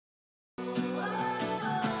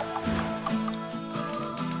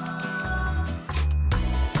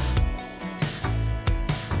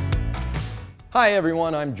Hi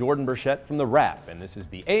everyone, I'm Jordan Burchette from The Wrap, and this is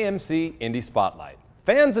the AMC Indie Spotlight.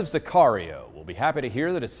 Fans of Sicario will be happy to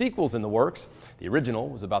hear that a sequel's in the works. The original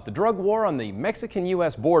was about the drug war on the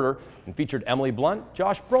Mexican-U.S. border and featured Emily Blunt,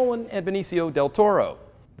 Josh Brolin, and Benicio del Toro.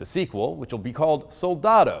 The sequel, which will be called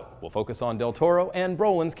Soldado, will focus on del Toro and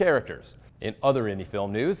Brolin's characters. In other indie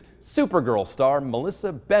film news, Supergirl star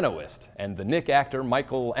Melissa Benoist and the Nick actor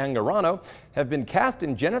Michael Angarano have been cast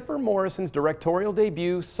in Jennifer Morrison's directorial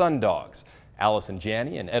debut, Sundogs. Allison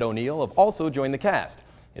Janney and Ed O'Neill have also joined the cast.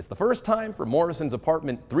 It's the first time for Morrison's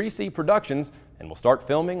Apartment 3C Productions and will start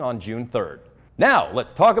filming on June 3rd. Now,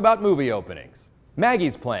 let's talk about movie openings.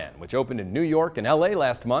 Maggie's Plan, which opened in New York and LA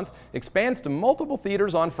last month, expands to multiple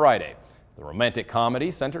theaters on Friday. The romantic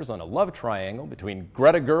comedy centers on a love triangle between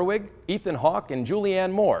Greta Gerwig, Ethan Hawke, and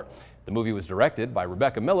Julianne Moore. The movie was directed by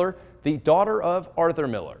Rebecca Miller, the daughter of Arthur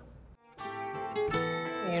Miller.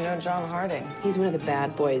 You know John Harding. He's one of the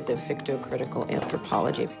bad boys of fictocritical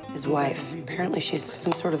anthropology. His wife, apparently she's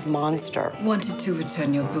some sort of monster. Wanted to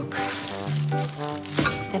return your book.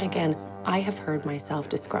 And again, I have heard myself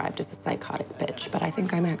described as a psychotic bitch, but I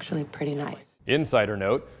think I'm actually pretty nice. Insider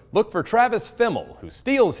note, look for Travis Fimmel, who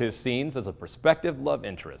steals his scenes as a prospective love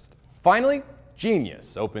interest. Finally,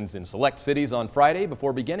 Genius opens in select cities on Friday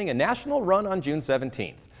before beginning a national run on June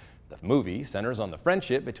 17th. The movie centers on the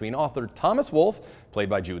friendship between author Thomas Wolfe, played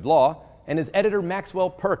by Jude Law, and his editor Maxwell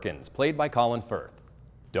Perkins, played by Colin Firth.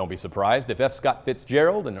 Don't be surprised if F. Scott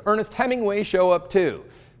Fitzgerald and Ernest Hemingway show up too.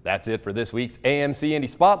 That's it for this week's AMC Indie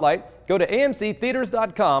Spotlight. Go to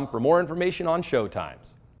amctheaters.com for more information on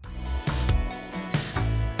showtimes.